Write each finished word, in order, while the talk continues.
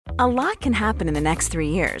A lot can happen in the next 3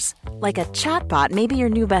 years. Like a chatbot may be your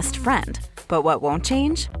new best friend. But what won't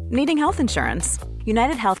change? Needing health insurance.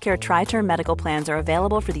 United Healthcare Tri-Term Medical Plans are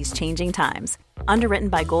available for these changing times. Underwritten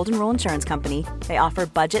by Golden Rule Insurance Company, they offer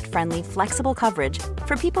budget-friendly, flexible coverage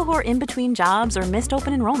for people who are in between jobs or missed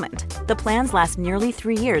open enrollment. The plans last nearly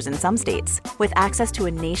 3 years in some states, with access to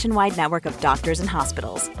a nationwide network of doctors and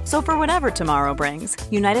hospitals. So for whatever tomorrow brings,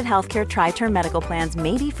 United Healthcare Tri-Term Medical Plans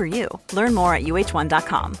may be for you. Learn more at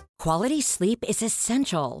uh1.com. Quality sleep is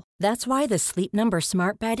essential. That's why the Sleep Number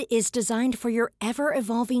Smart Bed is designed for your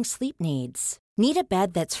ever-evolving sleep needs. Need a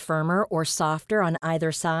bed that's firmer or softer on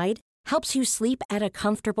either side? Helps you sleep at a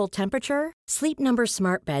comfortable temperature? Sleep Number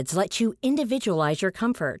Smart Beds let you individualize your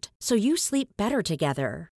comfort, so you sleep better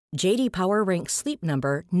together. J.D. Power ranks Sleep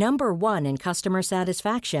Number number 1 in customer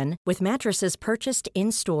satisfaction with mattresses purchased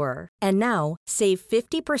in-store. And now, save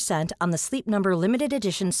 50% on the Sleep Number Limited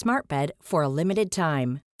Edition Smart Bed for a limited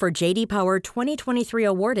time. For J.D. Power 2023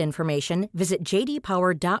 award information, visit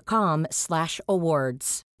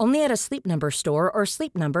jdpower.com/awards. Only at a Sleep Number store or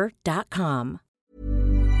sleepnumber.com.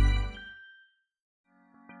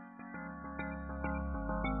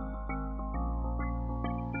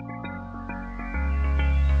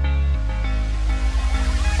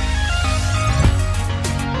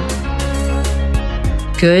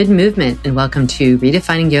 Good movement, and welcome to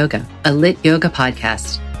Redefining Yoga, a lit yoga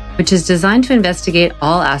podcast, which is designed to investigate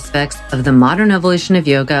all aspects of the modern evolution of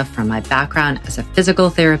yoga from my background as a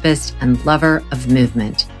physical therapist and lover of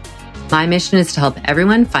movement. My mission is to help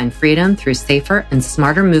everyone find freedom through safer and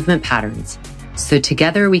smarter movement patterns, so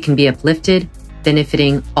together we can be uplifted,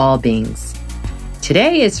 benefiting all beings.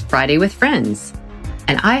 Today is Friday with Friends,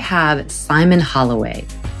 and I have Simon Holloway,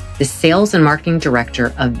 the Sales and Marketing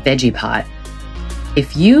Director of VeggiePod.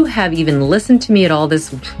 If you have even listened to me at all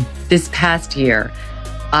this past year,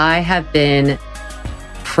 I have been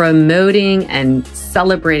promoting and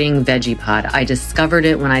celebrating VeggiePod. I discovered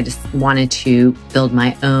it when I just wanted to build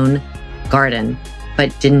my own garden,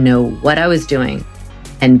 but didn't know what I was doing.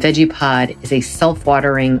 And VeggiePod is a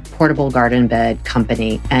self-watering portable garden bed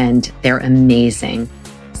company, and they're amazing.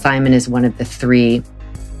 Simon is one of the 3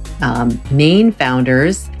 main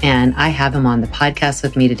founders, and I have him on the podcast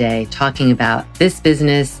with me today talking about this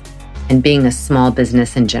business and being a small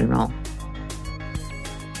business in general.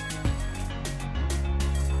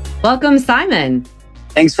 Welcome, Simon.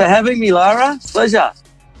 Thanks for having me, Lara. Pleasure.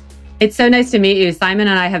 It's so nice to meet you. Simon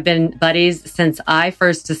and I have been buddies since I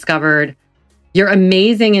first discovered your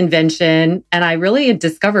amazing invention, and I really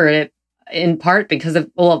discovered it in part because of,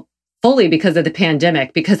 fully because of the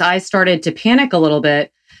pandemic, because I started to panic a little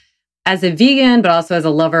bit as a vegan, but also as a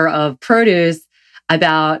lover of produce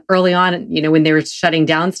about early on, when they were shutting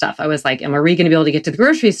down stuff. I was like, am I really going to be able to get to the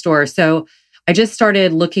grocery store? So I just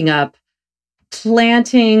started looking up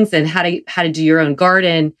plantings and how to do your own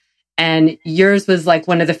garden. And yours was like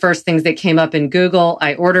one of the first things that came up in Google.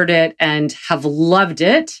 I ordered it and have loved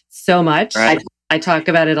it so much. Right. I talk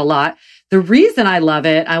about it a lot. The reason I love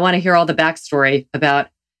it, I want to hear all the backstory about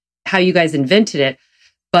how you guys invented it,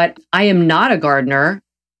 but I am not a gardener.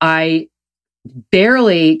 I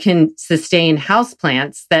barely can sustain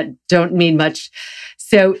houseplants that don't need much.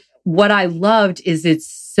 So what I loved is it's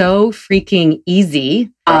so freaking easy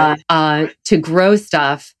to grow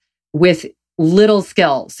stuff with little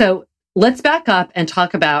skill. So let's back up and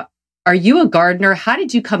talk about, are you a gardener? How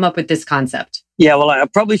did you come up with this concept? Yeah, well, I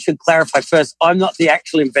probably should clarify first. I'm not the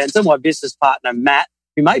actual inventor. My business partner, Matt,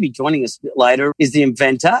 who may be joining us a bit later, is the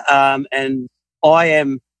inventor. And I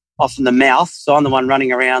am often the mouth, so I'm the one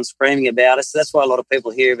running around screaming about it. So that's why a lot of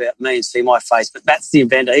people hear about me and see my face. But Matt's the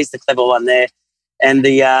inventor. He's the clever one there. And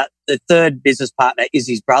the third business partner is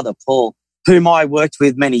his brother, Paul, whom I worked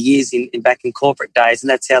with many years back in corporate days. And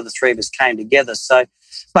that's how the 3 of us came together. So,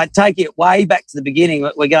 but take it way back to the beginning.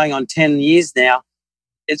 We're going on 10 years now.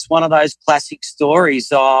 It's one of those classic stories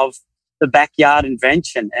of the backyard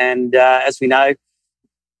invention. And as we know,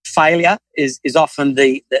 failure is often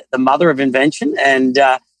the mother of invention. And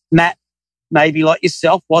Matt, maybe like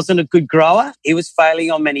yourself, wasn't a good grower. He was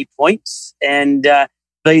failing on many points. And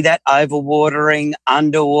be that overwatering,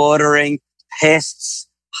 underwatering, pests,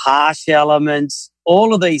 harsh elements,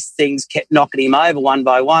 all of these things kept knocking him over one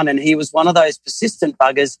by one. And he was one of those persistent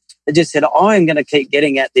buggers that just said, I am going to keep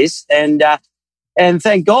getting at this. And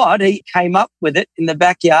thank God he came up with it in the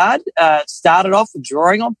backyard, started off with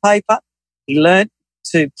drawing on paper. He learned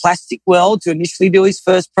to plastic weld to initially do his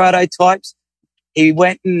first prototypes. He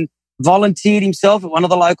went and volunteered himself at one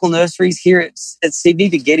of the local nurseries here at Sydney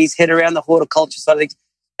to get his head around the horticulture side of things.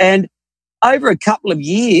 And over a couple of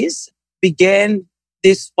years began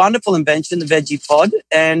this wonderful invention, the VeggiePod.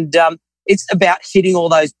 And it's about hitting all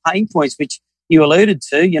those pain points, which you alluded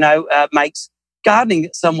to, makes gardening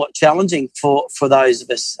somewhat challenging for those of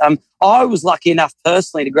us. I was lucky enough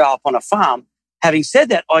personally to grow up on a farm. Having said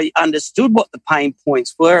that, I understood what the pain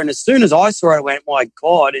points were. And as soon as I saw it, I went, my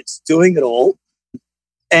God, it's doing it all.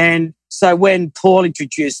 And so when Paul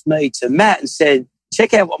introduced me to Matt and said,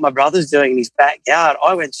 check out what my brother's doing in his backyard,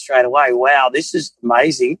 I went straight away, wow, this is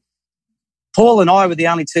amazing. Paul and I were the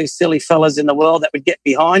only two silly fellas in the world that would get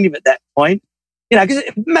behind him at that point. Because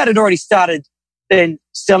Matt had already started then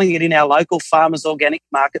selling it in our local farmers' organic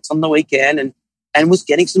markets on the weekend and was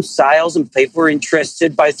getting some sales, and people were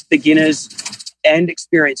interested, both beginners and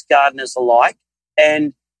experienced gardeners alike.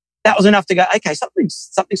 And that was enough to go, okay,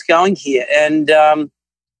 something's going here. And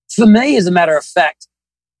for me, as a matter of fact,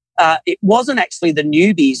 it wasn't actually the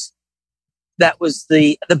newbies that was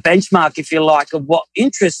the benchmark, if you like, of what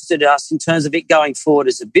interested us in terms of it going forward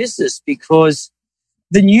as a business, because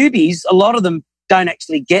the newbies, a lot of them don't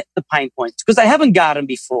actually get the pain points because they haven't gardened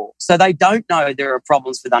before. So they don't know there are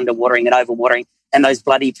problems with underwatering and overwatering and those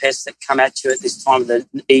bloody pests that come at you at this time of the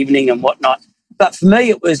evening and whatnot. But for me,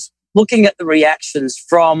 it was looking at the reactions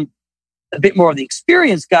from a bit more of the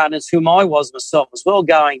experienced gardeners, whom I was myself as well,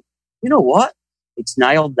 going, you know what? It's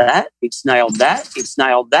nailed that. It's nailed that. It's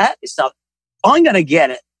nailed that. It's not. I'm going to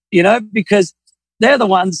get it, because they're the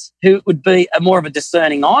ones who would be a more of a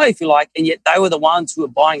discerning eye, if you like, and yet they were the ones who were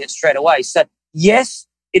buying it straight away. So, yes,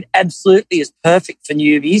 it absolutely is perfect for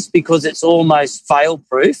newbies because it's almost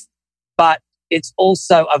fail-proof, but it's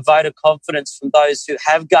also a vote of confidence from those who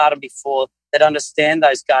have gardened before that understand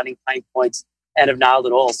those gardening pain points and have nailed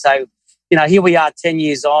it all. So, here we are 10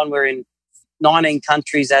 years on. We're in 19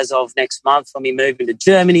 countries as of next month when we move into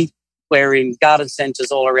Germany. We're in garden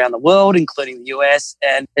centres all around the world, including the US,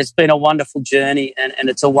 and it's been a wonderful journey and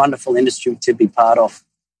it's a wonderful industry to be part of.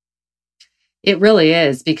 It really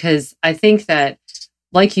is, because I think that,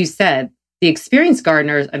 like you said, the experienced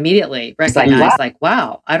gardeners immediately recognize,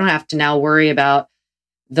 wow, I don't have to now worry about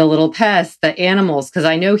the little pests, the animals, because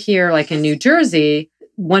I know here, like in New Jersey,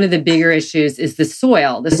 one of the bigger issues is the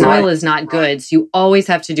soil. The soil is not good. So you always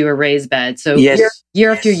have to do a raised bed. So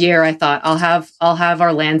year after year, I thought I'll have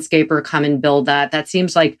our landscaper come and build that. That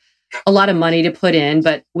seems like a lot of money to put in,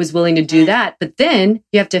 but was willing to do that. But then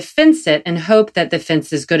you have to fence it and hope that the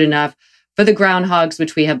fence is good enough for the groundhogs,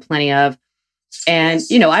 which we have plenty of. And,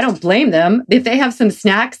 I don't blame them. If they have some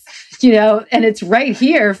snacks, and it's right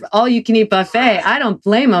here, all you can eat buffet, I don't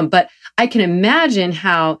blame them. But I can imagine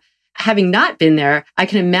how, having not been there, I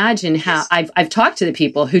can imagine how I've talked to the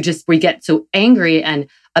people who we get so angry and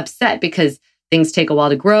upset because things take a while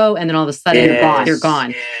to grow and then all of a sudden they're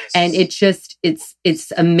gone. And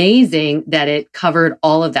it's amazing that it covered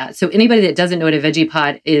all of that. So anybody that doesn't know what a veggie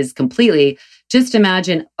pod is completely, just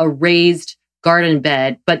imagine a raised garden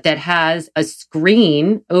bed, but that has a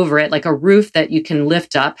screen over it, like a roof that you can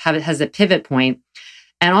lift up, it has a pivot point,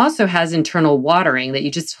 and also has internal watering that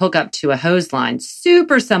you just hook up to a hose line.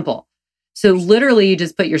 Super simple. So literally you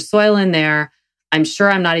just put your soil in there. I'm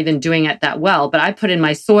sure I'm not even doing it that well, but I put in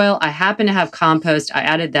my soil. I happen to have compost. I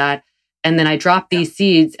added that. And then I drop these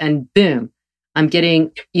seeds and boom, I'm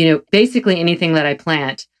getting, basically anything that I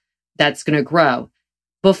plant that's going to grow.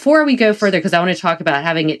 Before we go further, because I want to talk about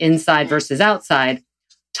having it inside versus outside,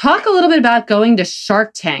 talk a little bit about going to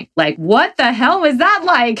Shark Tank. Like, what the hell was that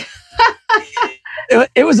like?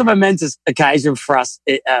 It was a momentous occasion for us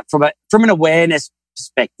from an awareness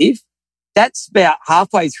perspective. That's about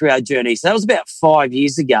halfway through our journey. So that was about 5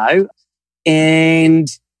 years ago. And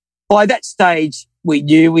by that stage, we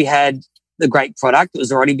knew we had the great product. It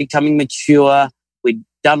was already becoming mature. We'd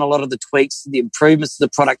done a lot of the tweaks, the improvements to the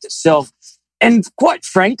product itself. And quite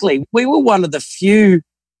frankly, we were one of the few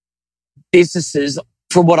businesses,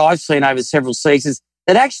 from what I've seen over several seasons,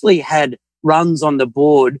 that actually had runs on the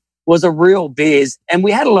board, was a real biz. And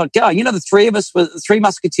we had a lot going. The three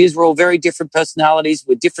musketeers were all very different personalities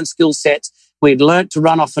with different skill sets. We'd learnt to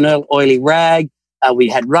run off an oily rag. We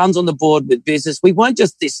had runs on the board with business. We weren't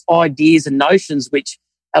just this ideas and notions, which,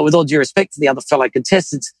 with all due respect to the other fellow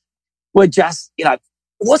contestants, were just, it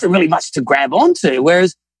wasn't really much to grab onto.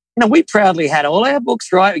 Whereas, we proudly had all our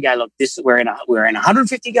books right. We go, look, we're in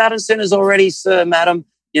 150 garden centres already, sir, madam.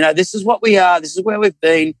 This is what we are. This is where we've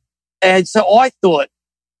been. And so I thought,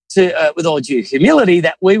 with all due humility,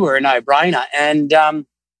 that we were a no-brainer. And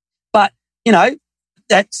but Matt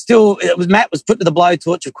was put to the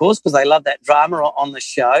blowtorch, of course, because they love that drama on the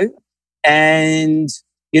show. And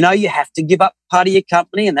you have to give up part of your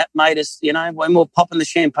company, and that made us, when we're popping the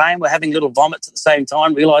champagne, we're having little vomits at the same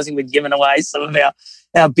time, realising we'd given away some of our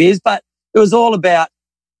biz. But it was all about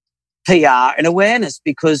PR and awareness,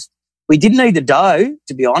 because we didn't need the dough,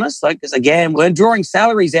 to be honest, because again, we weren't drawing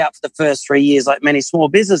salaries out for the first 3 years like many small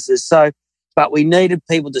businesses. So, but we needed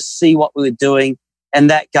people to see what we were doing, and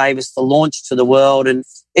that gave us the launch to the world. And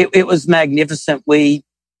it was magnificent.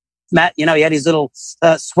 Matt, he had his little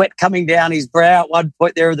sweat coming down his brow at one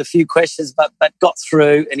point there with a few questions, but got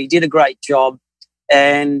through, and he did a great job.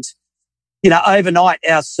 And, overnight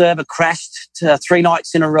our server crashed 3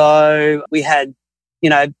 nights in a row. We had,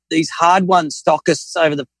 these hard-won stockists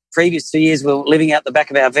over the previous 2 years were living out the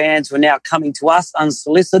back of our vans, were now coming to us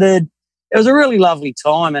unsolicited. It was a really lovely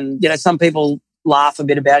time. And, some people laugh a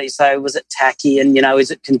bit about it, say, was it tacky and,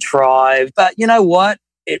 is it contrived? But you know what?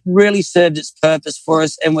 It really served its purpose for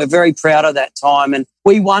us, and we're very proud of that time. And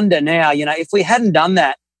we wonder now, if we hadn't done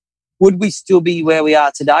that, would we still be where we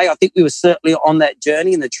are today? I think we were certainly on that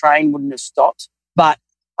journey and the train wouldn't have stopped. But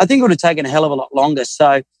I think it would have taken a hell of a lot longer.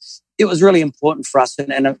 So it was really important for us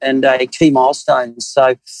and a key milestone.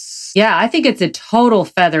 So, yeah, I think it's a total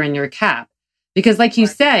feather in your cap because like you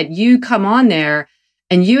said, you come on there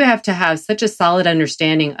and you have to have such a solid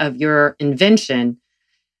understanding of your invention.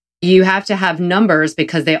 You have to have numbers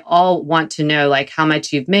because they all want to know like how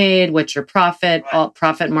much you've made, what's your profit, all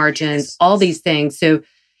profit margins, all these things. So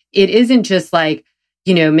it isn't just like,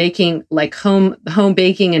 making like home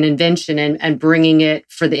baking an invention and bringing it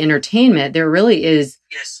for the entertainment. There really is,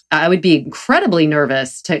 I would be incredibly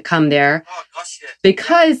nervous to come there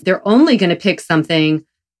because they're only going to pick something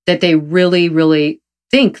that they really, really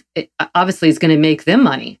think it obviously is going to make them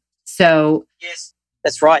money. So yes,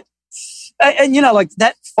 that's right. And, like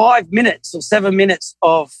that 5 minutes or 7 minutes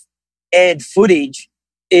of aired footage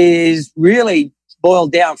is really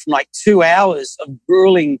boiled down from like 2 hours of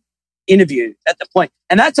grueling interview at the point.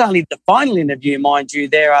 And that's only the final interview, mind you.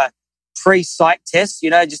 There are pre-psych tests,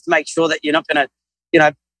 just to make sure that you're not going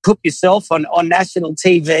to, put yourself on national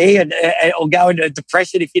TV and or go into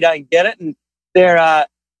depression if you don't get it. And there are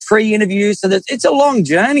pre-interviews. So it's a long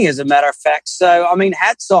journey, as a matter of fact. So, I mean,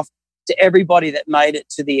 hats off to everybody that made it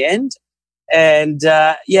to the end. And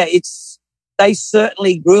they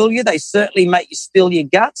certainly grill you. They certainly make you spill your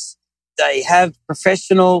guts. They have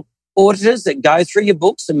professional auditors that go through your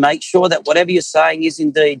books and make sure that whatever you're saying is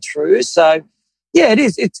indeed true. So, yeah, it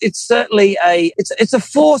is. It's certainly it's a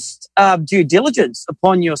forced due diligence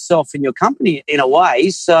upon yourself and your company in a way.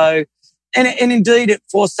 So, and indeed, it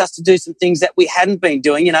forced us to do some things that we hadn't been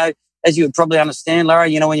doing. As you would probably understand, Laura,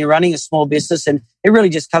 when you're running a small business, and it really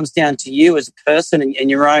just comes down to you as a person and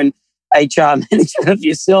your own HR management of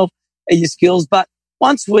yourself and your skills. But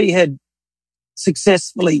once we had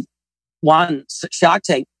successfully won Shark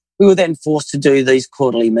Tank, we were then forced to do these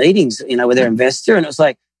quarterly meetings, with our investor. And it was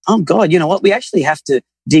like, oh God, you know what? We actually have to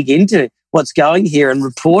dig into what's going here and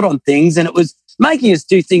report on things. And it was making us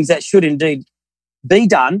do things that should indeed be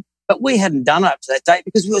done, but we hadn't done up to that date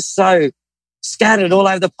because we were so scattered all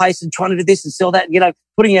over the place and trying to do this and sell that,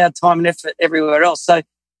 putting our time and effort everywhere else. So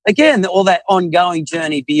again, all that ongoing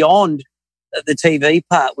journey beyond the TV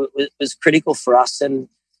part was critical for us. And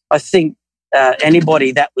I think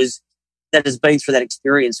anybody that has been through that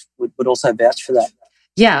experience would also vouch for that.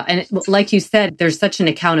 Yeah. And like you said, there's such an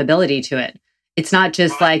accountability to it. It's not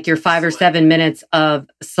just like your 5 or 7 minutes of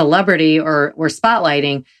celebrity or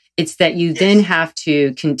spotlighting. It's that you then have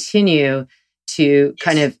to continue to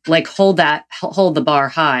kind of like hold the bar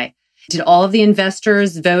high. Did all of the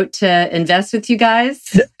investors vote to invest with you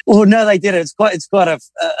guys? Well, no, they didn't. It's quite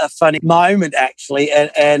a funny moment, actually.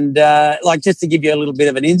 And like just to give you a little bit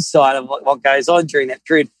of an insight of what goes on during that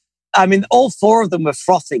period. I mean, all 4 of them were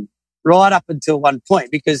frothing right up until one point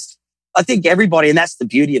because I think everybody, and that's the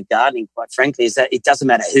beauty of gardening, quite frankly, is that it doesn't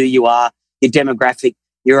matter who you are, your demographic,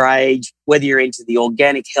 your age, whether you're into the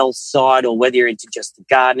organic health side or whether you're into just the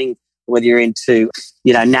gardening, whether you're into,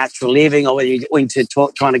 natural living or whether you're into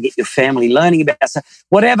trying to get your family learning about so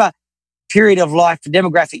whatever period of life, the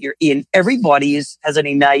demographic you're in, everybody has an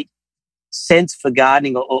innate sense for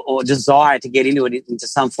gardening or desire to get into it into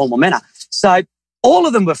some form or manner. So all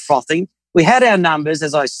of them were frothing. We had our numbers,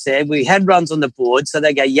 as I said. We had runs on the board. So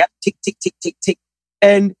they go, yep, tick, tick, tick, tick, tick.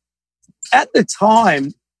 And at the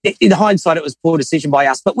time, in hindsight, it was poor decision by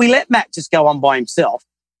us. But we let Matt just go on by himself.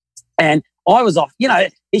 And I was off.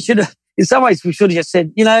 He should have, in some ways, we should have just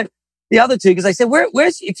said, the other two, because they said,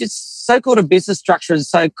 where's if it's so-called a business structure is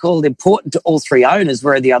so-called important to all 3 owners,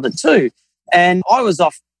 where are the other 2? And I was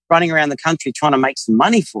off running around the country trying to make some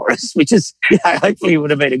money for us, which is, hopefully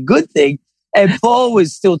would have been a good thing. And Paul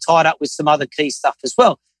was still tied up with some other key stuff as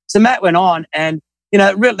well. So Matt went on and,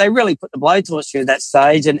 they really put the blowtorch through that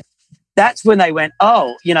stage. And that's when they went,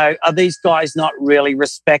 are these guys not really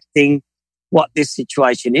respecting what this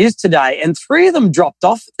situation is today? And 3 of them dropped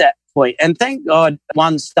off at that point. And thank God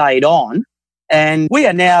one stayed on. And we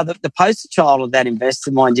are now the poster child of that investor,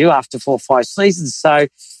 mind you, after 4 or 5 seasons. So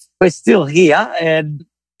we're still here and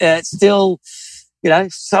still,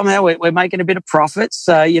 somehow we're making a bit of profit.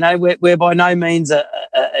 So, we're by no means an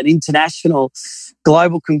international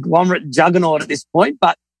global conglomerate juggernaut at this point,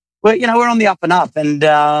 but we're on the up and up.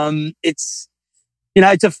 And it's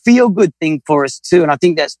a feel-good thing for us too. And I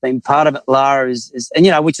think that's been part of it, Lara,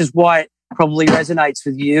 which is why it probably resonates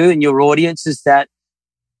with you and your audience, is that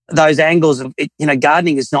those angles of it,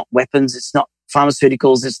 gardening is not weapons, it's not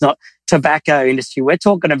pharmaceuticals, it's not tobacco industry. We're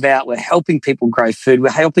helping people grow food.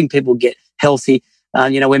 We're helping people get healthy.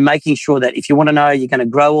 We're making sure that if you want to know you're going to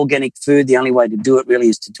grow organic food, the only way to do it really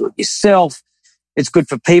is to do it yourself. It's good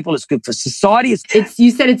for people. It's good for society.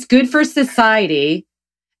 You said it's good for society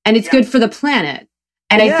and it's good for the planet.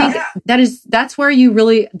 And I think that's where you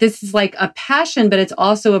really, this is like a passion, but it's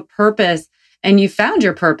also a purpose, and you found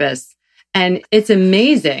your purpose. And it's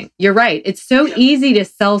amazing. You're right. It's so easy to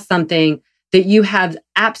sell something that you have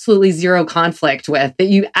absolutely zero conflict with, that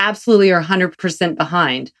you absolutely are 100%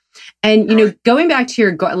 behind. And, going back to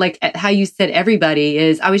your, like how you said everybody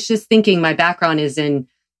is, I was just thinking my background is in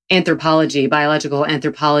anthropology, biological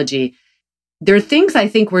anthropology. There are things I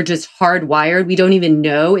think we're just hardwired. We don't even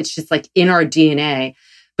know. It's just like in our DNA.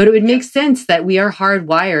 But it would make sense that we are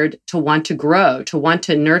hardwired to want to grow, to want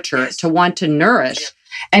to nurture, to want to nourish,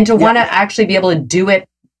 and to want to actually be able to do it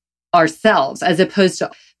ourselves, as opposed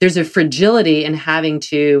to there's a fragility in having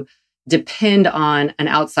to depend on an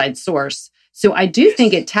outside source. So I do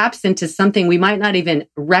think it taps into something we might not even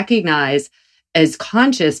recognize as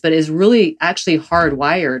conscious, but is really actually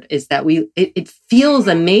hardwired, is that it feels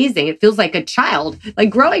amazing. It feels like a child, like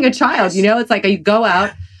growing a child, it's like I go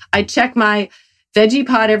out, I check my veggie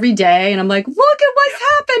pot every day and I'm like, look at what's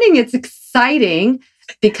happening. It's exciting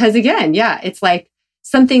because again, it's like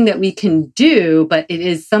something that we can do, but it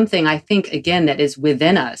is something I think, again, that is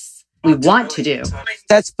within us. We want to do.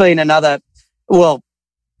 That's been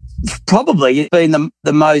probably been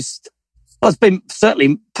the most, it's been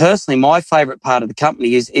certainly personally my favourite part of the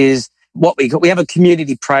company is what we have a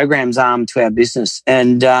community programs arm to our business.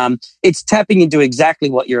 And it's tapping into exactly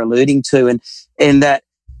what you're alluding to. And that,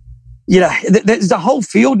 there's a whole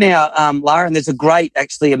field now, Lara, and there's a great,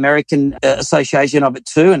 actually, American association of it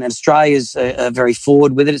too. And Australia's very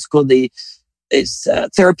forward with it. It's called it's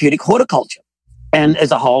therapeutic horticulture. And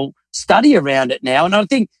there's a whole study around it now. And I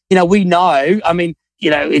think, we know,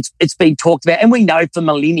 it's been talked about, and we know for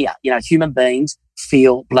millennia, human beings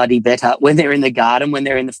feel bloody better when they're in the garden, when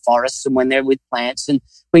they're in the forests, and when they're with plants. And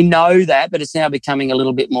we know that, but it's now becoming a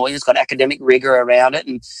little bit more, it's got academic rigor around it,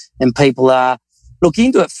 and people are looking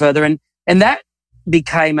into it further. And that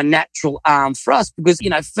became a natural arm for us because,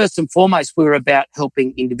 first and foremost, we were about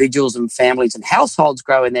helping individuals and families and households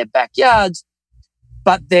grow in their backyards.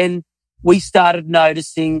 But then we started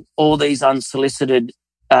noticing all these unsolicited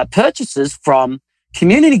purchases from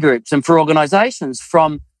community groups and for organisations,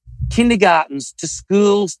 from kindergartens to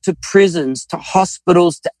schools to prisons to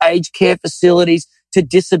hospitals to aged care facilities to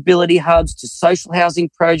disability hubs to social housing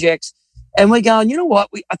projects. And we're going,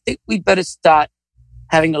 I think we'd better start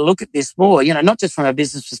having a look at this more, not just from a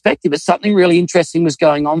business perspective, but something really interesting was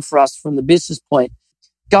going on for us from the business point.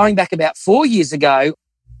 Going back about 4 years ago,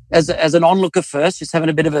 as an onlooker first, just having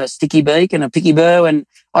a bit of a sticky beak and a picky burr, and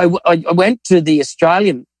I went to the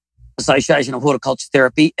Australian Association of Horticulture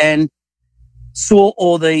Therapy and saw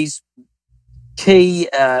all these key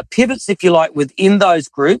pivots, if you like, within those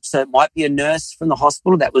groups. So it might be a nurse from the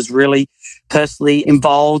hospital that was really personally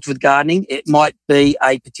involved with gardening. It might be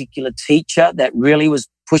a particular teacher that really was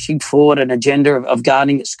pushing forward an agenda of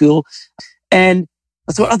gardening at school. And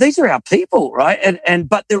I thought, these are our people, right?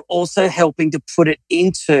 But they're also helping to put it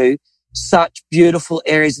into such beautiful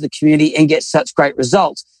areas of the community and get such great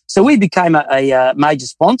results. So we became a major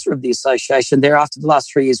sponsor of the association there after the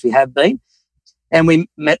last 3 years we have been. And we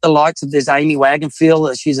met the likes of, there's Amy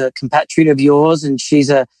Wagenfield, she's a compatriot of yours, and she's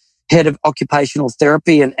a head of occupational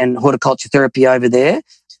therapy and horticulture therapy over there,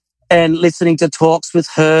 and listening to talks with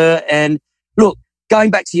her. And look,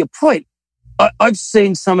 going back to your point, I've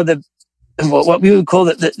seen some of the, what we would call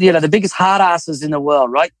the biggest hard asses in the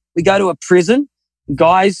world, right? We go to a prison,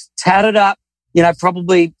 guys tatted up,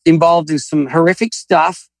 probably involved in some horrific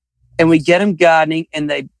stuff, and we get them gardening and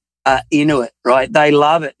they are into it, right? They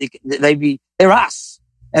love it. They're us.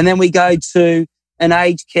 And then we go to an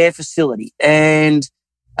aged care facility and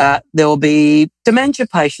there will be dementia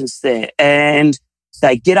patients there, and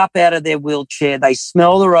they get up out of their wheelchair, they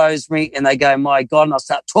smell the rosemary and they go, my God, and I'll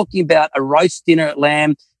start talking about a roast dinner at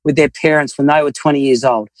lamb with their parents when they were 20 years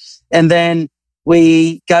old. And then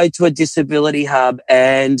we go to a disability hub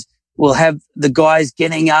and we'll have the guys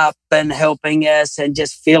getting up and helping us and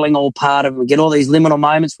just feeling all part of it. We get all these liminal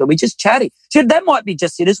moments where we just chatting. So that might be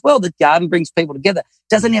just it as well. The garden brings people together.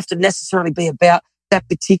 Doesn't have to necessarily be about that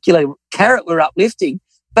particular carrot we're uplifting,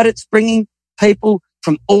 but it's bringing people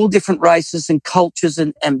from all different races and cultures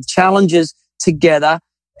and challenges together.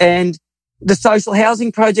 And the social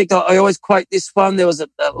housing project, I always quote this one. There was a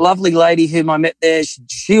lovely lady whom I met there.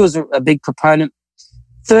 She was a big proponent.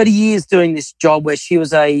 30 years doing this job where she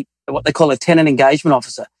was what they call a tenant engagement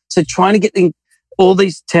officer. So trying to get all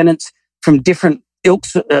these tenants from different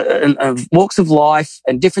ilks and walks of life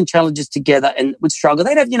and different challenges together and would struggle.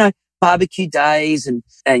 They'd have, barbecue days and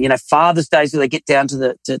Father's Days where they get down to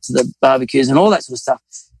the barbecues and all that sort of stuff.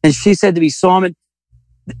 And she said to me, Simon,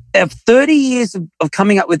 of 30 years of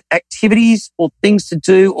coming up with activities or things to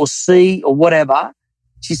do or see or whatever,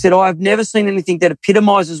 she said, I've never seen anything that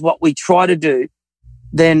epitomizes what we try to do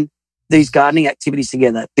than these gardening activities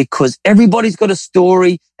together, because everybody's got a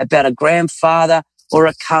story about a grandfather or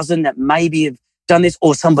a cousin that maybe have done this,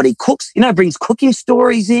 or somebody cooks, brings cooking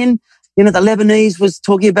stories in. The Lebanese was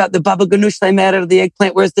talking about the baba ganoush they made out of the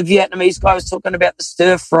eggplant, whereas the Vietnamese guy was talking about the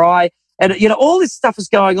stir fry. And, all this stuff is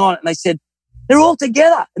going on. And they said, they're all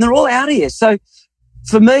together and they're all out here. So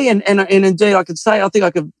for me, and indeed I could say, I think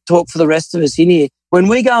I could talk for the rest of us in here, when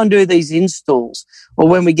we go and do these installs or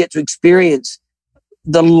when we get to experience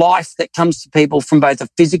the life that comes to people from both a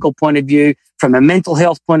physical point of view, from a mental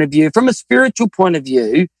health point of view, from a spiritual point of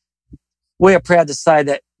view, we are proud to say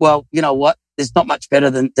that, well, you know what? There's not much better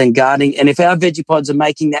than gardening. And if our Vegepods are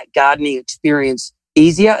making that gardening experience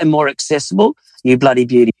easier and more accessible, you bloody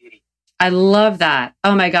beauty. I love that.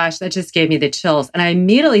 Oh my gosh, that just gave me the chills. And I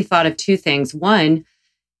immediately thought of two things. One,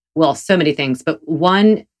 well, so many things, but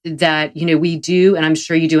one that, we do, and I'm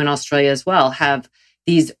sure you do in Australia as well, have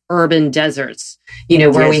these urban deserts,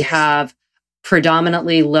 where we have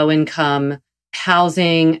predominantly low-income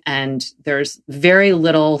housing and there's very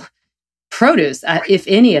little produce, if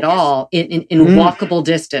any at all, in walkable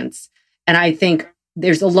distance. And I think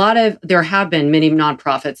there have been many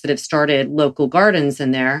nonprofits that have started local gardens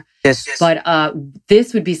in there. Yes. But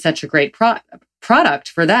this would be such a great product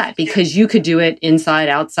for that, because you could do it inside,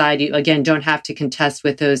 outside. You, again, don't have to contest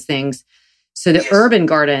with those things. So the urban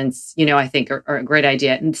gardens, I think are a great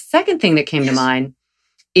idea. And the second thing that came to mind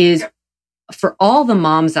is for all the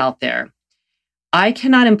moms out there, I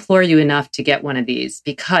cannot implore you enough to get one of these,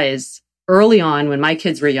 because early on when my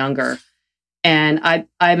kids were younger, and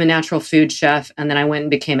I'm a natural food chef, and then I went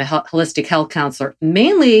and became a holistic health counselor,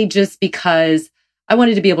 mainly just because I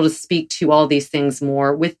wanted to be able to speak to all these things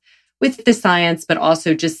more with the science, but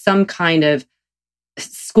also just some kind of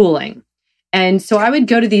schooling. And so I would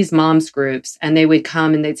go to these moms groups and they would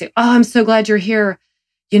come and they'd say, oh, I'm so glad you're here.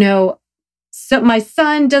 So my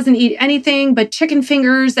son doesn't eat anything but chicken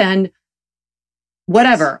fingers and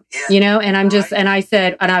whatever, and I'm just, and I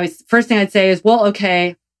said, first thing I'd say is, well,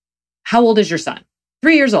 okay, how old is your son?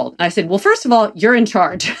 3 years old. And I said, well, first of all, you're in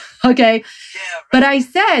charge. Okay. Yeah, right. But I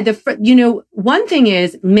said, one thing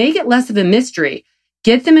is make it less of a mystery,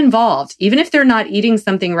 get them involved. Even if they're not eating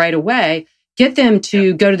something right away, get them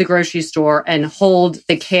to go to the grocery store and hold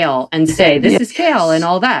the kale and say, this is kale and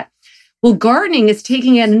all that. Well, gardening is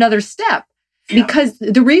taking it another step. Because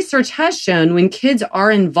the research has shown when kids are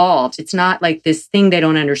involved, it's not like this thing they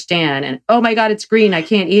don't understand and, oh my God, it's green, I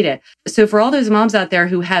can't eat it. So for all those moms out there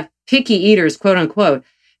who have picky eaters, quote unquote,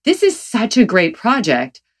 this is such a great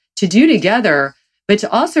project to do together, but to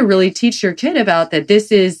also really teach your kid about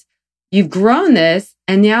that you've grown this,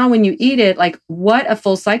 and now when you eat it, like what a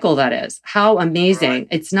full cycle that is. How amazing. Right.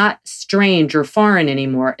 It's not strange or foreign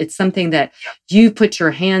anymore. It's something that you put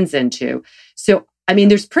your hands into. So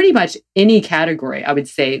there's pretty much any category, I would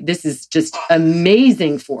say, this is just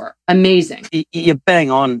amazing for. Amazing. You're bang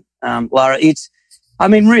on, Lara.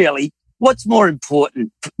 Really, what's more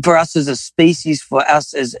important for us as a species, for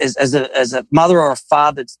us as a mother or a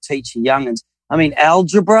father to teach your young'uns?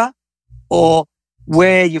 Algebra or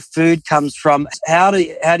where your food comes from? How do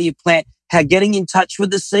you plant? How getting in touch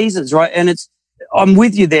with the seasons, right? And I'm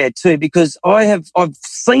with you there too, because I've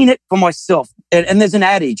seen it for myself. And there's an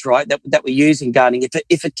adage, right, that we use in gardening.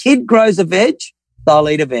 If a kid grows a veg, they'll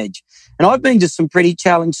eat a veg. And I've been to some pretty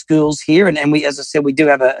challenged schools here. And we, as I said, we do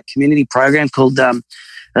have a community program called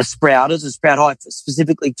Sprouters, a Sprout High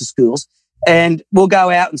specifically for schools. And we'll go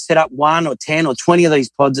out and set up 1 or 10 or 20 of these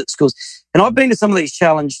pods at schools. And I've been to some of these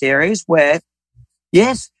challenged areas where,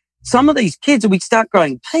 yes, some of these kids, we start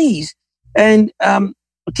growing peas and I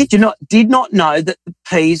kid you not, did not know that the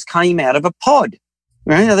peas came out of a pod.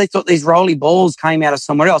 They thought these roly balls came out of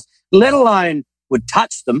somewhere else, let alone would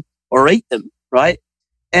touch them or eat them, right?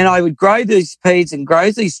 And I would grow these peas and grow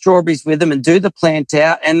these strawberries with them and do the plant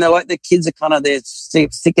out. And they're like, the kids are kind of there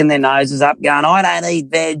sticking their noses up going, I don't eat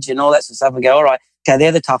veg and all that sort of stuff. I go, all right, okay,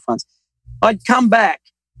 they're the tough ones. I'd come back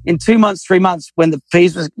in 2 months, 3 months when the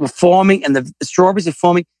peas were forming and the strawberries are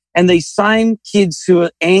forming. And these same kids who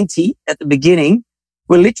were anti at the beginning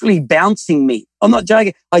were literally bouncing me. I'm not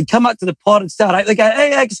joking. I'd come up to the pot and start. They go,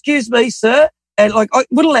 hey, excuse me, sir. And like, I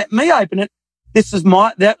wouldn't let me open it.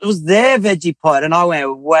 That was their veggie pot. And I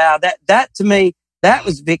went, wow, that to me, that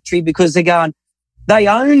was victory because they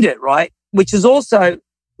owned it, right? Which is also,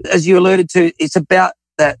 as you alluded to, it's about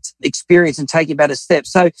that experience and taking better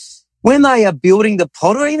steps. So when they are building the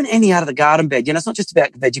pot or even any out of the garden bed, it's not just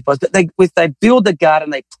about veggie pots, but they build the garden,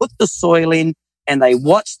 they put the soil in and they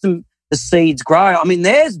watch the seeds grow. I mean,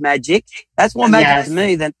 there's magic. That's more magic to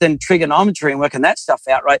me than trigonometry and working that stuff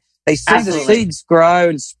out, right? They see the seeds grow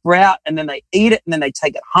and sprout and then they eat it and then they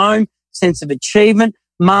take it home. Sense of achievement.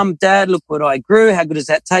 Mum, Dad, look what I grew. How good does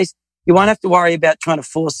that taste? You won't have to worry about trying to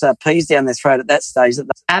force peas down their throat at that stage.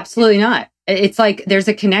 Absolutely not. It's like there's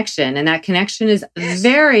a connection and that connection is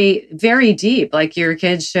very, very deep, like your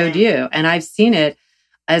kids showed you. And I've seen it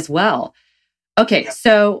as well. Okay,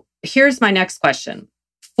 so here's my next question.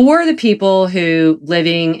 For the people who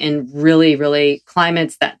living in really, really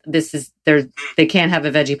climates that they can't have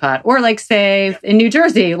a veggie pot, or like say in New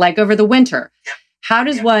Jersey, like over the winter, how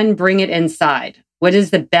does one bring it inside? What is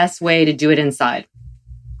the best way to do it inside?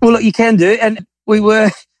 Well, look, you can do it. And we were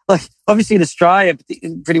like, obviously in Australia,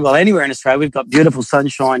 pretty well anywhere in Australia, we've got beautiful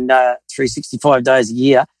sunshine 365 days a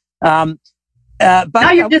year. But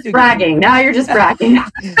now you're just bragging.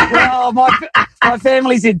 Well, my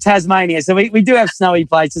family's in Tasmania, so we do have snowy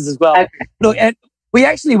places as well. Okay. Look, and we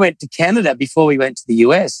actually went to Canada before we went to the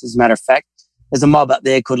US, as a matter of fact. There's a mob up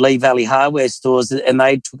there called Lee Valley Hardware Stores, and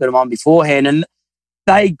they took them on beforehand, and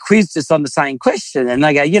they quizzed us on the same question. And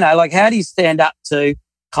they go, like, how do you stand up to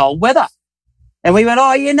cold weather? And we went,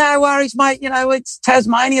 no worries, mate. It's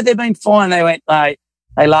Tasmania. They've been fine. They went, no.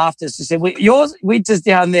 They laughed at us and said, we're just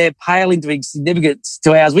down there pale into insignificance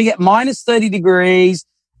to ours. We get minus 30 degrees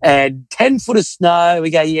and 10 foot of snow. We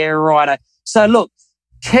go, yeah, right. So look,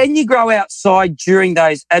 can you grow outside during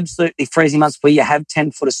those absolutely freezing months where you have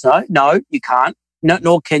 10 foot of snow? No, you can't. No,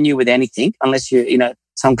 nor can you with anything unless you're,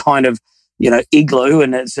 some kind of, igloo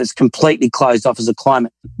and it's completely closed off as a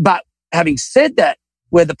climate. But having said that,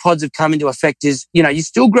 where the pods have come into effect is, you're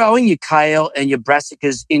still growing your kale and your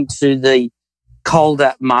brassicas into the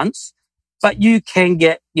colder months, but you can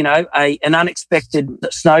get, an unexpected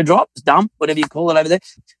snowdrop, dump, whatever you call it over there.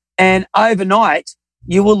 And overnight,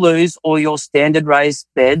 you will lose all your standard raised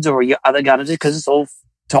beds or your other gardens because it's all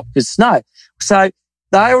topped with snow. So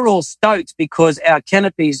they were all stoked because our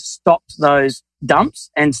canopies stopped those dumps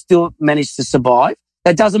and still managed to survive.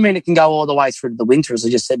 That doesn't mean it can go all the way through to the winter, as I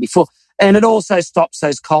just said before. And it also stops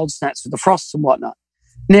those cold snaps with the frosts and whatnot.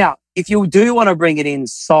 Now, if you do want to bring it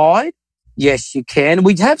inside, yes, you can.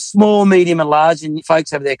 We have small, medium and large, and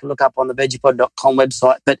folks over there can look up on the veggiepod.com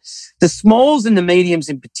website. But the smalls and the mediums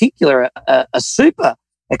in particular are super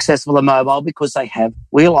accessible and mobile because they have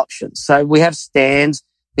wheel options. So we have stands,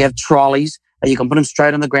 we have trolleys, you can put them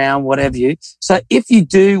straight on the ground, whatever you. So if you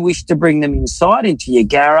do wish to bring them inside into your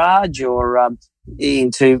garage or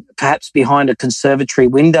into perhaps behind a conservatory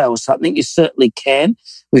window or something, you certainly can.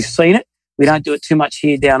 We've seen it. We don't do it too much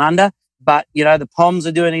here down under. But, the Poms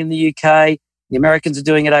are doing it in the UK. The Americans are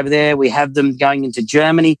doing it over there. We have them going into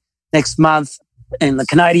Germany next month and the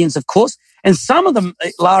Canadians, of course. And some of them,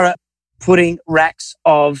 Lara, putting racks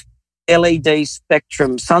of LED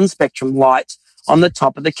sun spectrum lights on the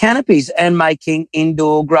top of the canopies and making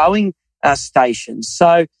indoor growing stations.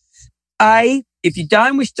 So, if you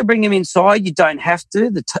don't wish to bring them inside, you don't have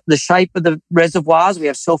to. The shape of the reservoirs, we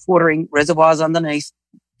have self-watering reservoirs underneath.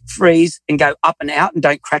 Freeze and go up and out and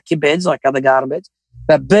don't crack your beds like other garden beds.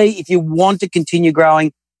 But B, if you want to continue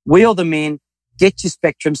growing, wheel them in, get your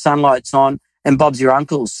spectrum sunlights on, and Bob's your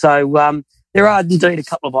uncle. So there are indeed a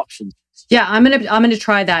couple of options. Yeah, I'm gonna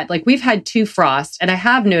try that. Like we've had 2 frosts, and I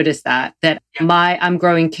have noticed that I'm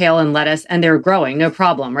growing kale and lettuce, and they're growing no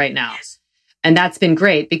problem right now, and that's been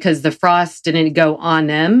great because the frost didn't go on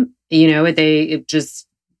them. It just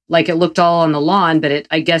like it looked all on the lawn, but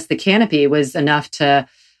I guess the canopy was enough to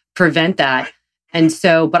prevent that. And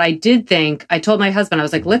so, but I told my husband, I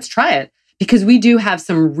was like, let's try it because we do have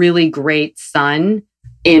some really great sun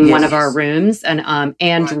in one of our rooms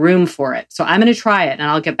and room for it. So I'm going to try it and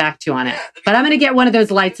I'll get back to you on it. But I'm going to get one of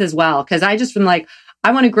those lights as well because I just been like,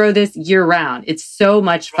 I want to grow this year round. It's so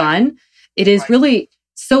much fun. It is really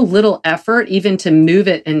so little effort even to move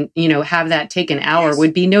it and, have that take an hour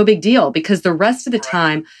would be no big deal because the rest of the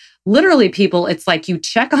time literally people, it's like you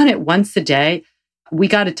check on it once a day. We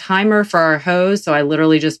got a timer for our hose. So I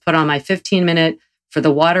literally just put on my 15-minute for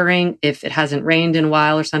the watering if it hasn't rained in a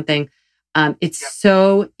while or something. It's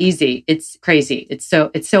so easy. It's crazy. It's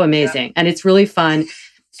so amazing. And it's really fun.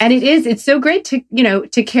 And it's so great to,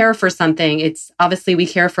 to care for something. It's obviously we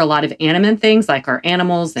care for a lot of animate things like our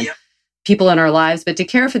animals and people in our lives, but to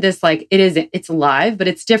care for this, like it's alive, but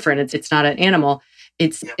it's different. It's not an animal.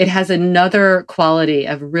 It has another quality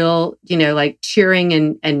of real, like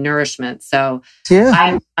cheering and nourishment. So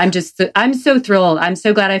I'm so thrilled. I'm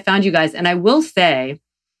so glad I found you guys. And I will say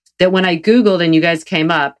that when I Googled and you guys came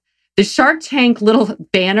up, the Shark Tank little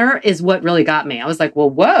banner is what really got me. I was like, well,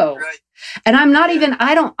 whoa. Right. And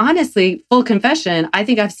I don't honestly, full confession, I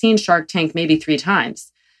think I've seen Shark Tank maybe 3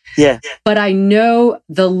 times. Yeah. But I know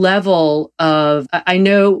the level of, I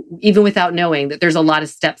know even without knowing that there's a lot of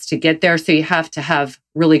steps to get there. So you have to have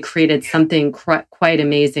really created something quite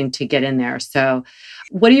amazing to get in there. So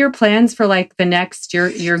what are your plans for like the next,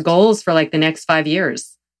 your goals for like the next 5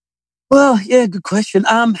 years? Well, yeah, good question.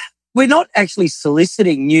 We're not actually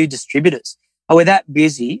soliciting new distributors. We're that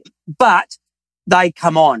busy, but they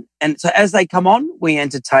come on. And so as they come on, we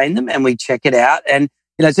entertain them and we check it out. And,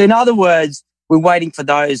 so in other words, we're waiting for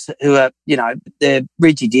those who are, they're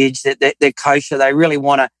ridgy-dig, they're kosher. They really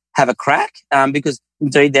want to have a crack because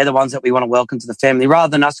indeed they're the ones that we want to welcome to the family rather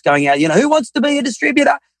than us going out, who wants to be a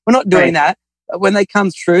distributor? We're not doing that. When they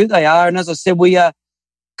come through, they are. And as I said, we are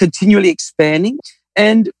continually expanding.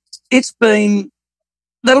 And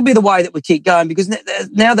that'll be the way that we keep going because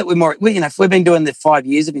now that we've been doing the 5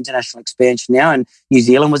 years of international expansion now, and New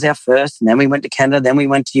Zealand was our first, and then we went to Canada, then we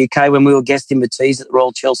went to UK when we were guest invitees at the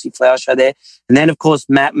Royal Chelsea Flower Show there. And then, of course,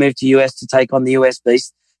 Matt moved to US to take on the US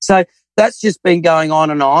beast. So that's just been going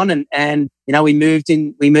on. And we move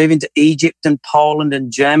into Egypt and Poland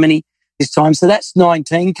and Germany this time. So that's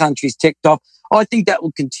 19 countries ticked off. I think that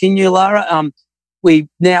will continue, Lara. We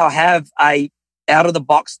now have a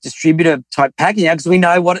out-of-the-box distributor type packaging because we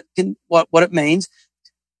know what it means.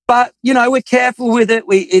 But, we're careful with it.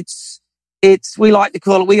 We like to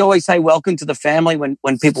call it, we always say welcome to the family when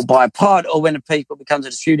people buy a pod or when a people becomes a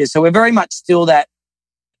distributor. So we're very much still that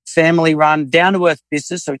family-run, down-to-earth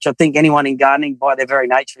business, which I think anyone in gardening by their very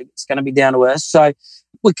nature is going to be down-to-earth. So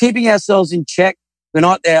we're keeping ourselves in check. We're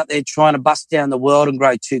not out there trying to bust down the world and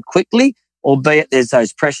grow too quickly, albeit there's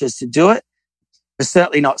those pressures to do it. We're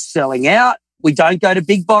certainly not selling out. We don't go to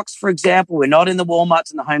big box, for example. We're not in the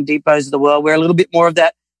Walmarts and the Home Depots of the world. We're a little bit more of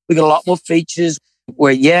that. We've got a lot more features.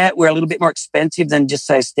 We're a little bit more expensive than just,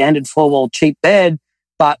 say, a standard 4-wall cheap bed.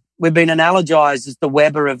 But we've been analogized as the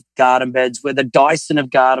Weber of garden beds. We're the Dyson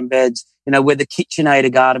of garden beds. We're the KitchenAid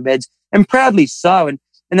of garden beds. And proudly so. And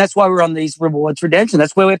that's why we're on these rewards redemption.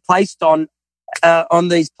 That's where we're placed on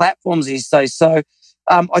these platforms these days. So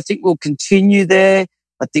I think we'll continue there.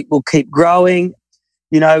 I think we'll keep growing.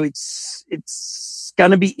 It's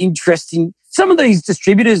going to be interesting. Some of these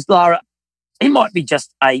distributors, Lara, it might be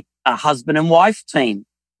just a husband and wife team,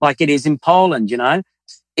 like it is in Poland,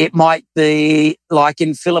 It might be like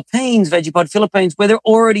in Philippines, Vegepod Philippines, where they're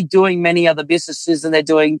already doing many other businesses and they're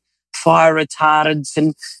doing fire retardants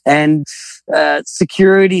and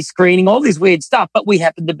security screening, all this weird stuff. But we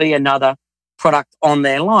happen to be another product on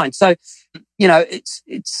their line. So, it's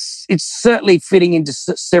certainly fitting into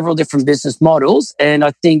several different business models. And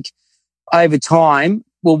I think over time,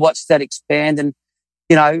 we'll watch that expand and,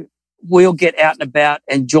 we'll get out and about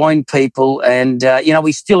and join people. And,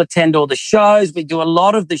 we still attend all the shows. We do a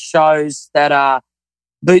lot of the shows that are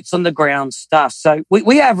boots on the ground stuff. So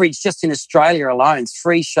we average just in Australia alone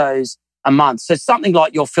 3 shows a month. So something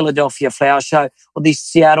like your Philadelphia Flower Show or the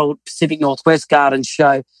Seattle Pacific Northwest Garden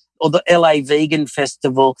Show or the LA Vegan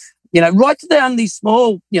Festival, right down these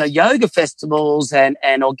small, yoga festivals and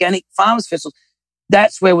organic farmers festivals.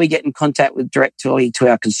 That's where we get in contact with directly to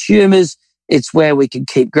our consumers. It's where we can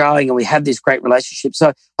keep growing and we have this great relationship.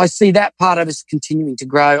 So I see that part of us continuing to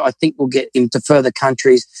grow. I think we'll get into further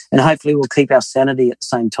countries and hopefully we'll keep our sanity at the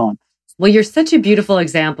same time. Well, you're such a beautiful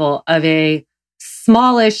example of a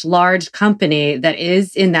smallish, large company that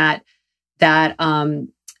is in that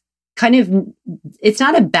kind of, it's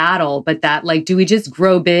not a battle, but that like, do we just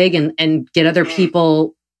grow big and get other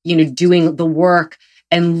people, doing the work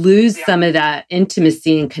and lose some of that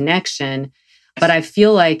intimacy and connection? But I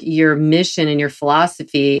feel like your mission and your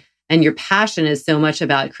philosophy and your passion is so much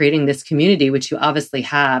about creating this community, which you obviously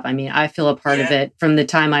have. I mean, I feel a part of it from the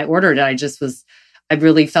time I ordered it. I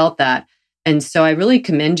really felt that. And so I really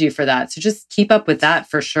commend you for that. So just keep up with that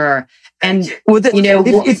for sure. And,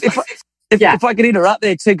 if I could interrupt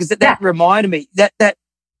there too, because that reminded me that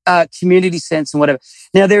community sense and whatever.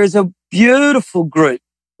 Now, there is a beautiful group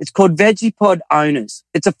It's called Vegepod Owners.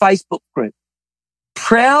 It's a Facebook group.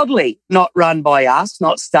 Proudly not run by us,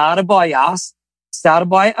 not started by us, started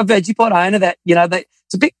by a Vegepod owner that,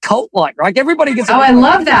 it's a bit cult-like, right? Everybody gets... I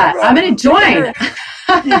love that. I'm going to join.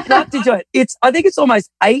 You've got to join. I think it's almost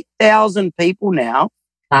 8,000 people now,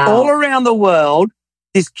 all around the world.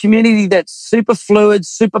 This community that's super fluid,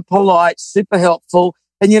 super polite, super helpful.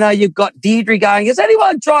 And, you've got Deirdre going, has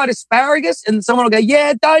anyone tried asparagus? And someone will go,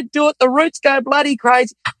 yeah, don't do it. The roots go bloody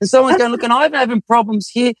crazy. And someone's going, look, and I'm having problems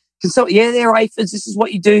here. They're aphids. This is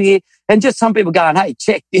what you do here. And just some people going, hey,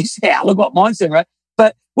 check this out. Look what mine's doing, right?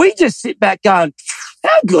 But we just sit back going,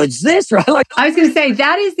 how good's this, right? I was going to say,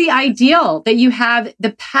 that is the ideal, that you have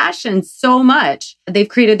the passion so much. They've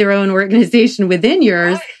created their own organization within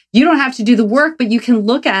yours. Right. You don't have to do the work, but you can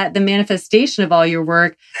look at the manifestation of all your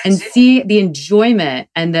work and see the enjoyment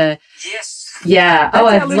and the... Yes. Yeah.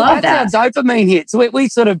 I love that. That's our dopamine hit. So we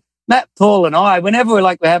sort of, Matt, Paul and I, whenever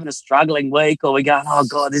we're having a struggling week or we're going, oh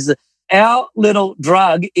God, our little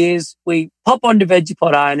drug is we pop onto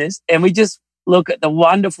Vegepod Owners and we just look at the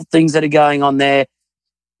wonderful things that are going on there.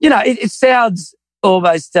 It sounds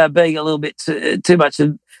almost being a little bit too much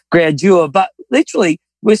of grandeur, but literally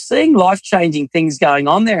we're seeing life-changing things going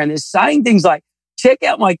on there. And they're saying things like, check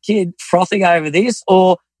out my kid frothing over this,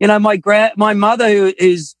 or, my mother who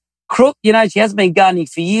is crook, she hasn't been gardening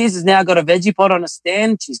for years, has now got a Vegepod on a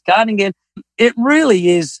stand. She's gardening again. It really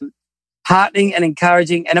is heartening and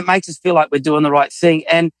encouraging, and it makes us feel like we're doing the right thing.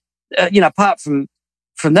 And, apart from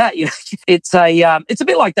that, it's a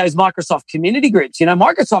bit like those Microsoft community groups.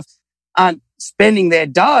 Microsoft aren't spending their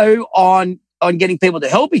dough on getting people to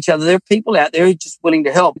help each other. There are people out there who are just willing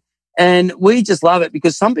to help. And we just love it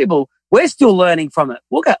because some people, we're still learning from it.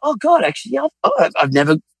 We'll go, oh God, actually, I've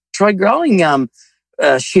never tried growing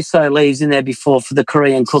shiso leaves in there before for the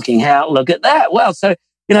Korean cooking. Look at that. Well, so,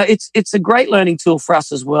 it's a great learning tool for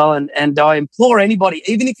us as well. And I implore anybody,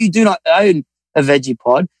 even if you do not own a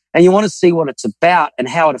Vegepod and you want to see what it's about and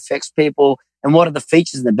how it affects people and what are the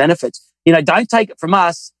features and the benefits, don't take it from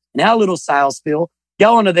us in our little sales spiel.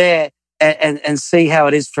 Go onto there and see how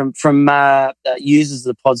it is from users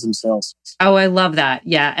of the pods themselves. Oh, I love that.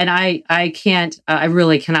 Yeah. And I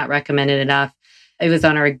really cannot recommend it enough. It was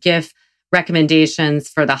on our gift recommendations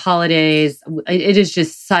for the holidays. It is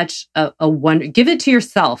just such a wonder. Give it to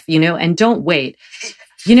yourself, and don't wait.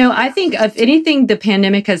 I think if anything, the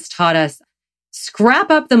pandemic has taught us,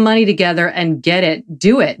 scrap up the money together and get it.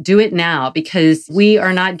 Do it now, because we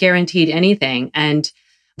are not guaranteed anything. And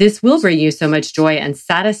this will bring you so much joy and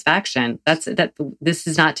satisfaction. This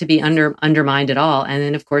is not to be undermined at all. And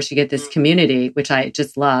then, of course, you get this community, which I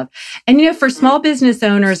just love. And, for small business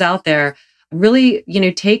owners out there, really,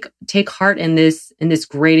 take heart in this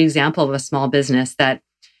great example of a small business that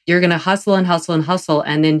you're going to hustle and hustle and hustle.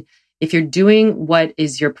 And then if you're doing what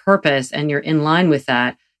is your purpose and you're in line with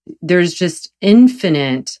that, there's just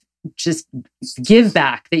infinite give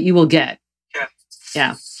back that you will get.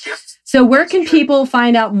 Yeah. So where can people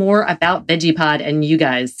find out more about Vegepod and you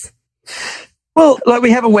guys? Well,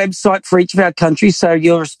 we have a website for each of our countries. So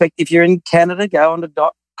if you're in Canada, go on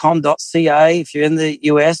to .com.ca. If you're in the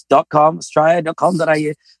US, .com,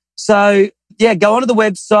 Australia.com.au. So go onto the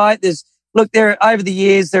website. Over the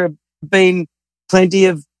years, there have been plenty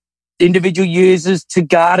of individual users to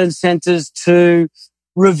garden centers to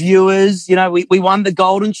reviewers. We won the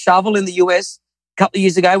Golden Shovel in the US a couple of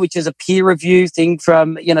years ago, which is a peer review thing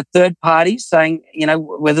from, third parties saying,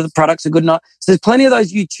 whether the products are good or not. So there's plenty of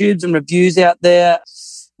those YouTubes and reviews out there.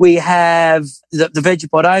 We have the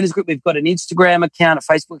Vegepod Owners Group. We've got an Instagram account,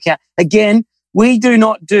 a Facebook account. Again, we do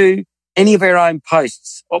not do any of our own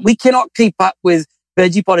posts. We cannot keep up with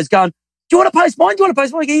Vegepod going, do you want to post mine? Do you want to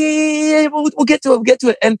post mine? Yeah, we'll get to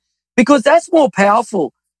it. And because that's more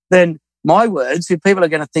powerful than my words, who people are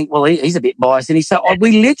going to think, well, he's a bit biased. And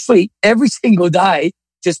we literally every single day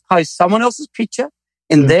just post someone else's picture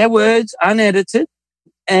in their words, unedited.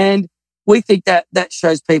 And we think that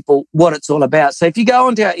shows people what it's all about. So if you go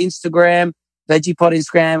onto our Instagram, Vegepod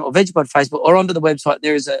Instagram or Vegepod Facebook, or onto the website,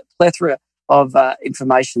 there is a plethora of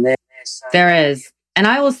information there. So, there is. And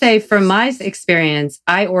I will say from my experience,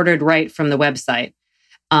 I ordered right from the website.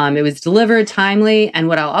 It was delivered timely. And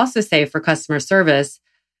what I'll also say for customer service,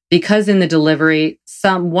 because in the delivery,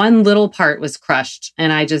 one little part was crushed,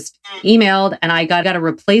 and I just emailed and I got a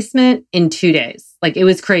replacement in 2 days. It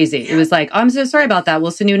was crazy. Yeah. It was like, I'm so sorry about that.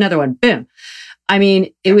 We'll send you another one. Boom. I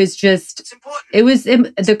mean, it was just,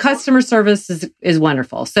 the customer service is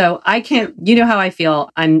wonderful. So I can't, you know how I feel.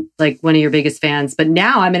 I'm one of your biggest fans, but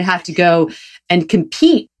now I'm going to have to go and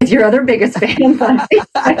compete with your other biggest fans.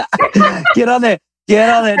 Get on there.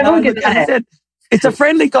 No, it's a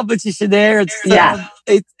friendly competition there.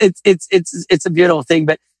 It's it's a beautiful thing.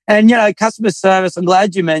 But customer service. I'm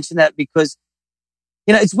glad you mentioned that because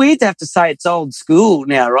it's weird to have to say it's old school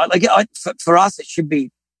now, right? Like for us, it should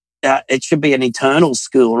be an eternal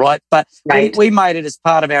school, right? But we made it as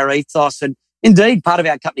part of our ethos and indeed part of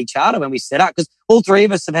our company charter when we set up, because all three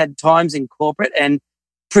of us have had times in corporate, and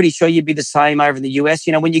pretty sure you'd be the same over in the US.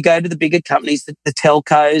 When you go to the bigger companies, the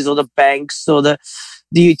telcos or the banks or the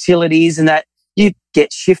utilities and that, you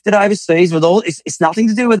get shifted overseas with all, it's nothing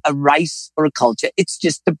to do with a race or a culture. It's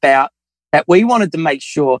just about that we wanted to make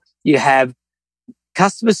sure you have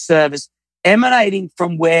customer service emanating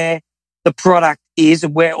from where the product is or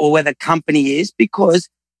where the company is, because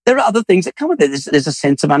there are other things that come with it. There's a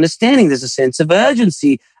sense of understanding. There's a sense of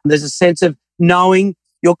urgency. There's a sense of knowing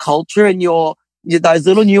your culture and those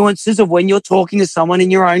little nuances of when you're talking to someone in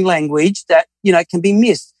your own language that, can be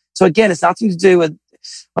missed. So again, it's nothing to do with...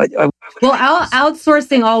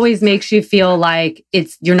 outsourcing always makes you feel like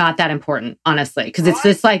you're not that important, honestly, because it's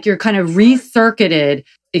just like you're kind of recircuited.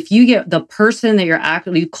 If you get the person that you're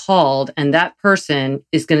actually called and that person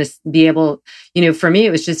is going to be able, for me, it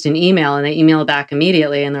was just an email and they email back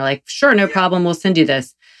immediately and they're like, sure, no problem. We'll send you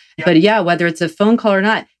this. But yeah, whether it's a phone call or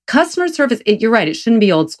not, customer service, you're right. It shouldn't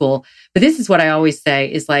be old school. But this is what I always say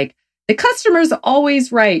is like, the customer's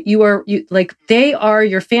always right. They are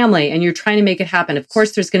your family and you're trying to make it happen. Of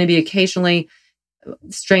course, there's going to be occasionally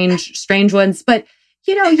strange ones, but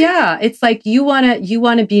it's like you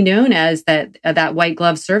want to be known as that white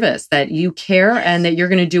glove service, that you care and that you're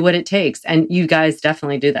going to do what it takes. And you guys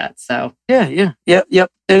definitely do that. So yeah. And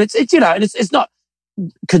it's not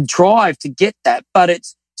contrived to get that, but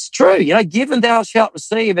it's true. Give and thou shalt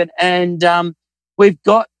receive it. And we've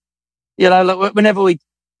got, whenever we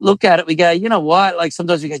look at it, we go, you know what? Like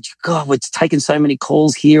sometimes we go, God, we're taking so many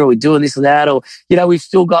calls here, or we're doing this or that, or we've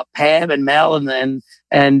still got Pam and Mel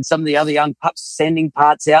and some of the other young pups sending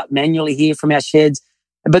parts out manually here from our sheds.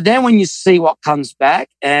 But then when you see what comes back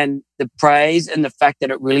and the praise and the fact that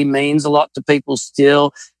it really means a lot to people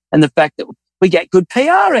still, and the fact that we get good PR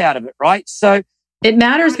out of it, right? So it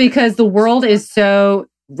matters because the world is so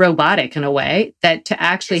robotic in a way that to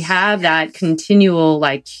actually have that continual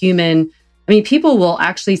human. I mean, people will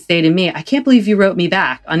actually say to me, I can't believe you wrote me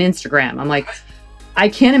back on Instagram. I'm like, I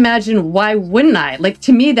can't imagine, why wouldn't I?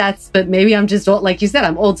 To me, but maybe I'm just, like you said,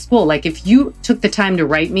 I'm old school. Like if you took the time to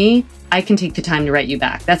write me, I can take the time to write you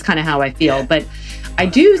back. That's kind of how I feel. Yeah. But I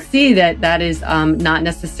do see that is not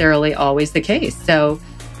necessarily always the case. So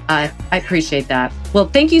I appreciate that. Well,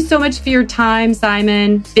 thank you so much for your time,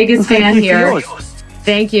 Simon. Biggest fan here.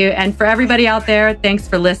 Thank you. And for everybody out there, thanks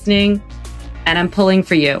for listening. And I'm pulling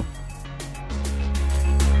for you.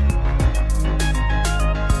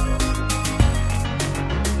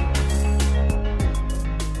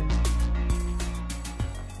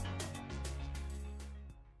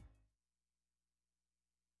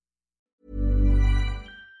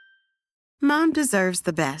 Mom deserves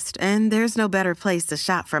the best, and there's no better place to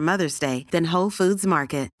shop for Mother's Day than Whole Foods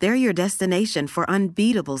Market. They're your destination for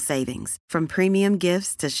unbeatable savings, from premium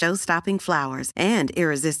gifts to show-stopping flowers and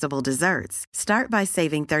irresistible desserts. Start by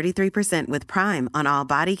saving 33% with Prime on all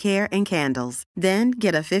body care and candles. Then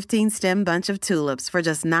get a 15-stem bunch of tulips for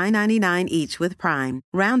just $9.99 each with Prime.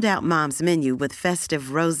 Round out Mom's menu with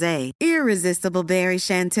festive rosé, irresistible berry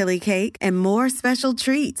chantilly cake, and more special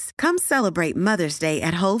treats. Come celebrate Mother's Day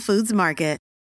at Whole Foods Market.